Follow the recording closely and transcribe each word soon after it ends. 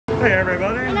Hey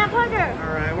everybody. And I'm Parker.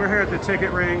 Alright, we're here at the ticket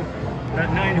ring.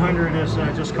 That 900 is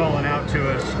just calling out to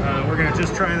us. We're going to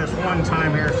just try this one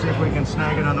time here, see if we can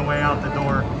snag it on the way out the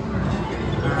door.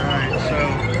 Alright, so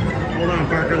hold on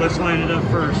Parker, let's line it up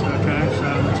first, okay?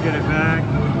 So let's get it back,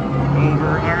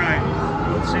 over. Alright,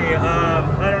 let's see,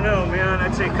 I don't know man,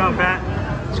 I'd say come back.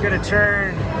 It's going to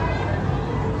turn,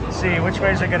 let's see, which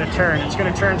way is it going to turn? It's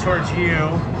going to turn towards you.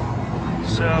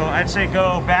 So I'd say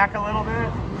go back a little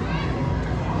bit.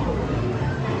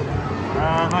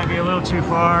 It might be a little too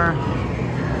far. I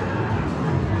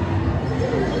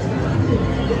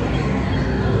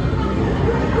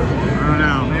don't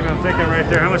know, maybe I'm thinking right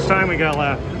there. How much time we got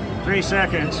left? 3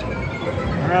 seconds. All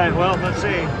right, well, let's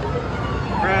see.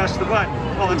 Press the button.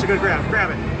 Oh, that's a good grab. Grab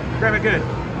it. Grab it good.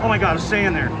 Oh my God, stay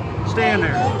in there. Stay in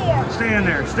there. Stay in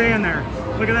there. Stay in there.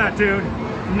 Look at that, dude.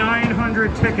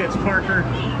 900 tickets, Parker.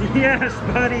 Yes,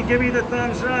 buddy, give me the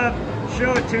thumbs up.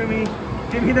 Show it to me.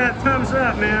 Give me that thumbs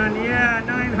up, man. Yeah,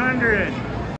 900.